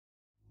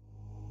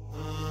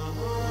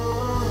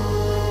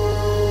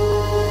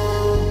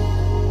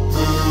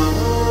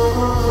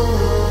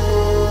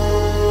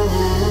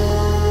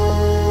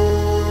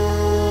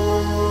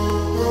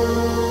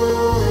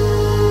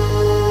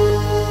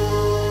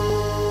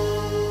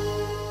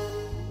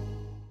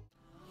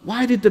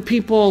Why did the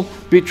people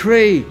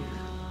betray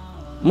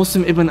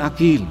Muslim ibn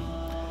Aqil,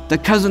 the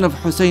cousin of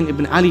Hussein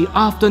ibn Ali,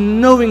 after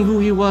knowing who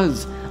he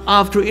was,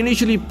 after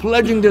initially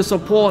pledging their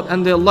support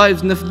and their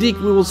lives? Nafdik,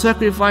 we will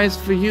sacrifice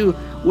for you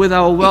with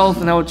our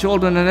wealth and our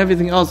children and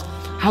everything else.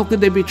 How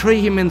could they betray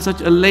him in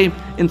such a lame,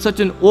 in such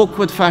an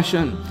awkward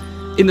fashion,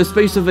 in the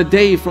space of a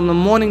day, from the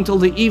morning till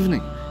the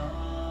evening?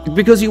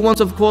 Because he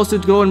wants, of course, to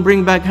go and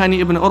bring back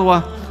Hani ibn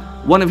Urwa,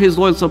 one of his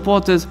loyal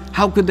supporters.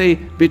 How could they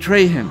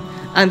betray him?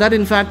 And that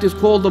in fact is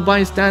called the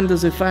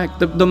bystander's effect.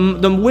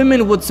 The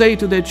women would say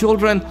to their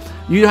children,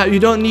 you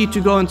don't need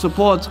to go and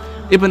support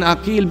Ibn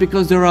Aqil,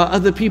 because there are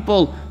other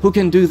people who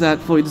can do that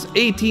for you. There's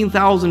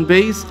 18,000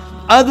 base,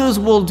 others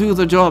will do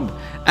the job.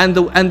 And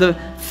the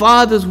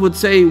fathers would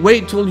say,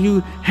 wait till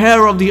you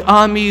hear of the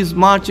armies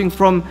marching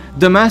from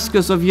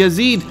Damascus of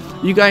Yazid.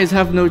 You guys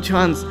have no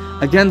chance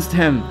against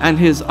him and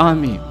his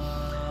army.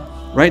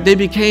 Right? They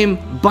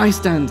became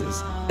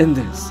bystanders in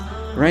this.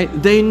 Right?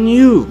 They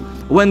knew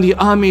when the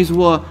armies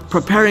were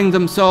preparing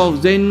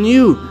themselves, they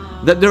knew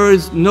that there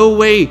is no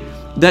way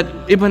that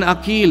Ibn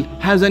Aqil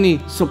has any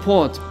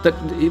support,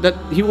 that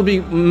he will be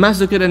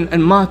massacred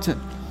and martyred.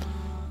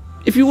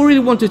 If you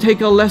really want to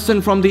take a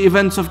lesson from the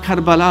events of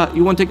Karbala,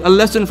 you want to take a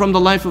lesson from the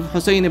life of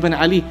Hussein ibn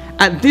Ali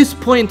at this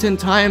point in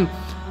time,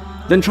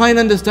 then try and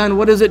understand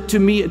what is it to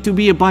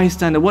be a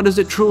bystander. What does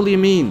it truly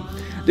mean?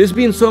 There's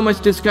been so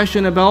much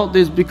discussion about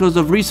this because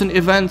of recent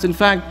events. In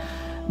fact,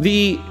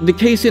 the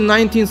case in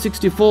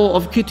 1964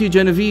 of Kitty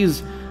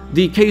Genovese,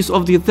 the case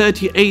of the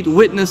 38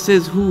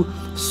 witnesses who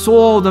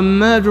saw the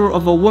murder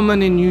of a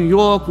woman in New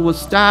York who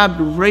was stabbed,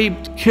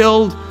 raped,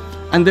 killed,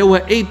 and there were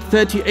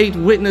 38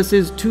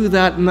 witnesses to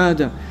that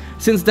murder.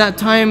 Since that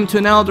time to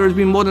now, there has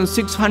been more than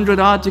 600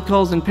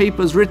 articles and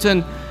papers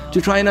written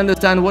to try and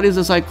understand what is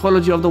the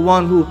psychology of the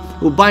one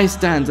who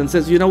bystands and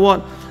says, you know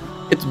what,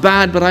 it's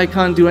bad, but I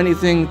can't do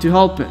anything to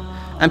help it.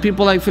 And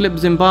people like Philip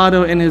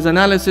Zimbardo, in his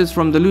analysis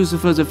from the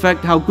Lucifer's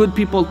Effect, How Good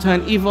People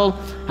Turn Evil,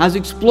 has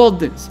explored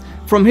this.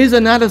 From his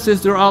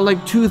analysis, there are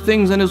like two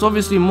things, and there's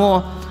obviously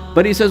more,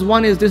 but he says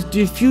one is this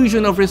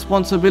diffusion of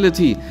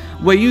responsibility,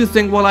 where you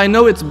think, well, I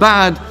know it's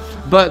bad,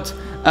 but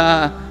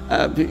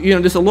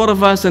there's a lot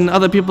of us and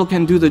other people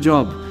can do the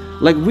job.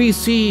 Like we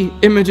see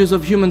images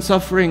of human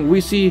suffering, we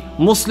see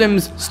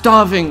Muslims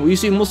starving, we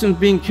see Muslims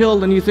being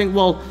killed, and you think,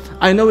 well,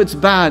 I know it's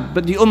bad,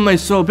 but the ummah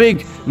is so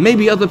big,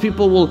 maybe other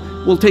people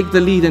will take the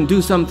lead and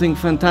do something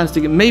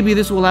fantastic. Maybe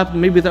this will happen,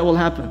 maybe that will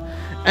happen.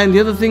 And the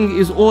other thing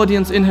is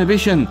audience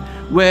inhibition,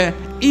 where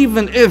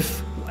even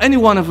if any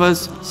one of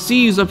us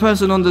sees a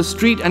person on the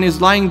street and is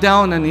lying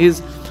down and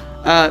is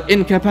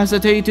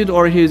incapacitated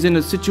or he's in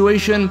a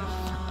situation,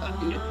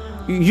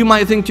 you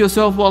might think to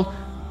yourself, well,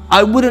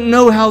 I wouldn't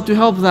know how to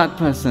help that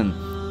person.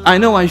 I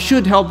know I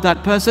should help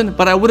that person,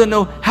 but I wouldn't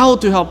know how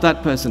to help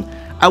that person.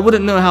 I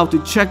wouldn't know how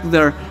to check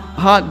their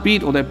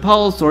heartbeat or their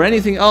pulse or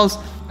anything else,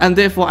 and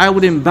therefore I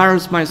would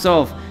embarrass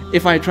myself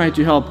if I tried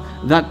to help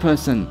that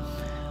person.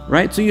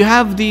 Right? So you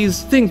have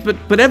these things,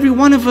 but every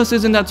one of us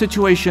is in that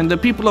situation. The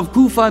people of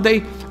Kufa,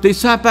 they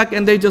sat back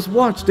and they just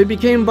watched. They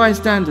became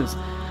bystanders.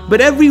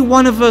 But every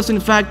one of us, in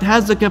fact,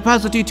 has the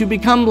capacity to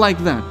become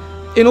like that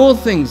in all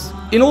things,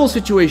 in all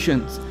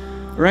situations.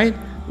 Right?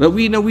 But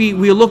we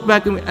look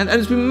back and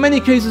there's been many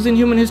cases in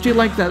human history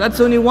like that. That's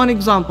only one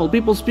example.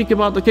 People speak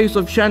about the case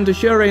of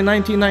Chandrashekhar in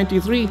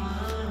 1993,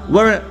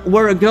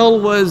 where a girl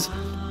was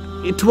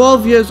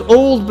 12 years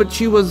old, but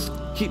she was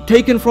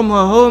taken from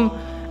her home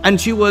and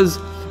she was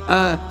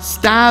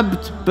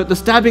stabbed, but the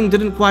stabbing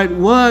didn't quite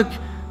work.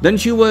 Then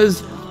she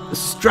was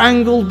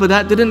strangled, but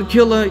that didn't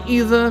kill her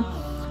either.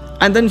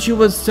 And then she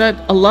was set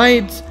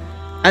alight,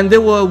 and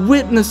there were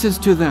witnesses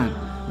to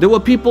that. There were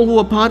people who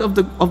were part of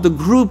the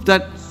group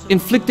that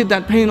inflicted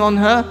that pain on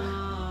her,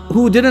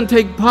 who didn't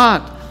take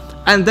part.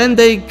 And then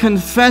they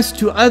confessed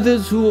to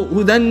others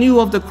who then knew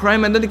of the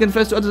crime, and then they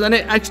confessed to others, and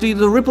actually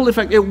the ripple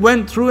effect, it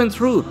went through and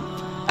through.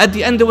 At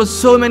the end there was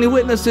so many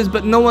witnesses,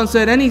 but no one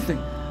said anything.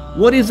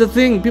 What is the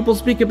thing? People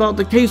speak about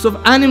the case of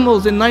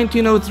animals in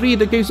 1903,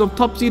 the case of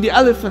Topsy the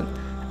elephant,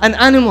 an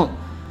animal,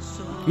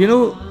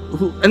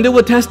 and they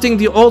were testing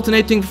the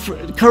alternating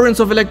currents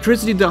of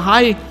electricity, the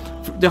high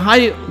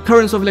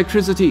currents of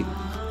electricity,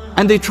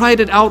 and they tried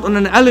it out on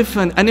an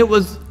elephant, and it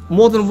was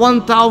more than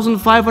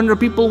 1,500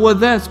 people were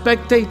there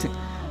spectating,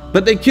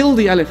 but they killed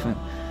the elephant.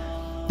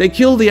 They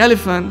killed the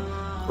elephant,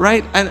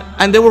 right?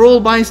 And they were all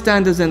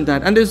bystanders in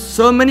that. And there's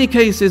so many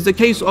cases. The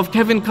case of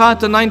Kevin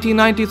Carter,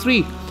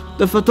 1993.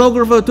 The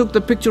photographer took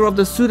the picture of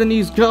the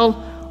Sudanese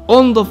girl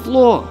on the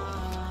floor,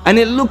 and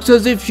it looks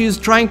as if she's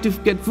trying to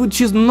get food.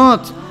 She's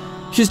not.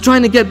 She's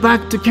trying to get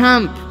back to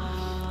camp,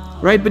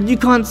 right? But you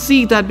can't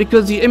see that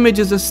because the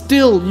images are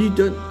still.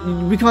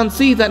 We can't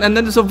see that. And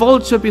then there's a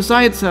vulture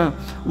beside her,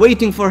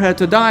 waiting for her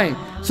to die,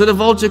 so the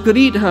vulture could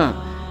eat her.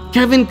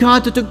 Kevin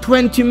Carter took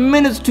 20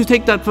 minutes to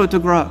take that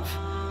photograph.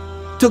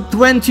 Took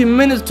 20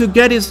 minutes to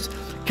get his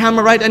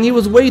camera right, and he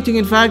was waiting,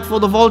 in fact, for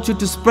the vulture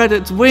to spread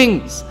its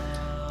wings,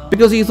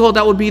 because he thought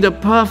that would be the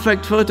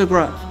perfect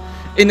photograph.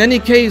 In any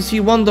case, he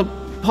won the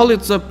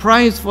Pulitzer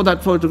Prize for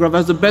that photograph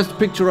as the best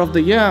picture of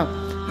the year.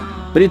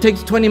 But it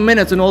takes 20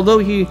 minutes, and although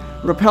he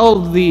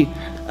repelled the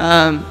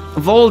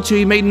vulture,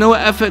 he made no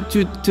effort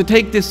to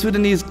take this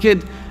Sudanese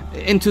kid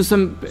into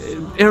some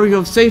area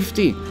of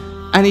safety.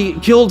 And he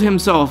killed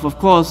himself, of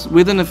course.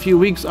 Within a few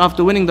weeks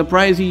after winning the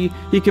prize, he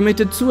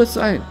committed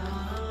suicide.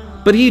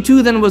 But he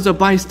too then was a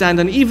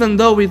bystander. And even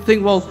though we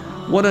think, well,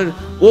 what an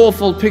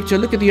awful picture,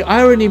 look at the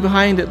irony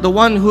behind it. The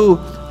one who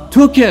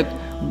took it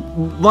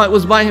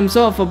was by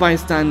himself a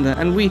bystander.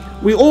 And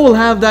we all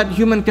have that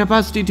human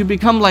capacity to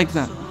become like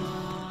that,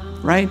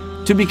 right?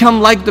 To become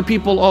like the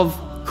people of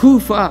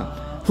Kufa,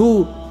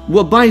 who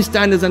were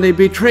bystanders and they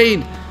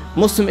betrayed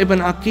Muslim ibn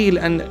Aqil,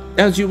 and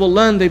as you will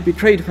learn, they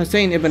betrayed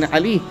Hussein ibn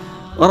Ali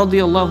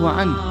radiyallahu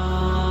anhu.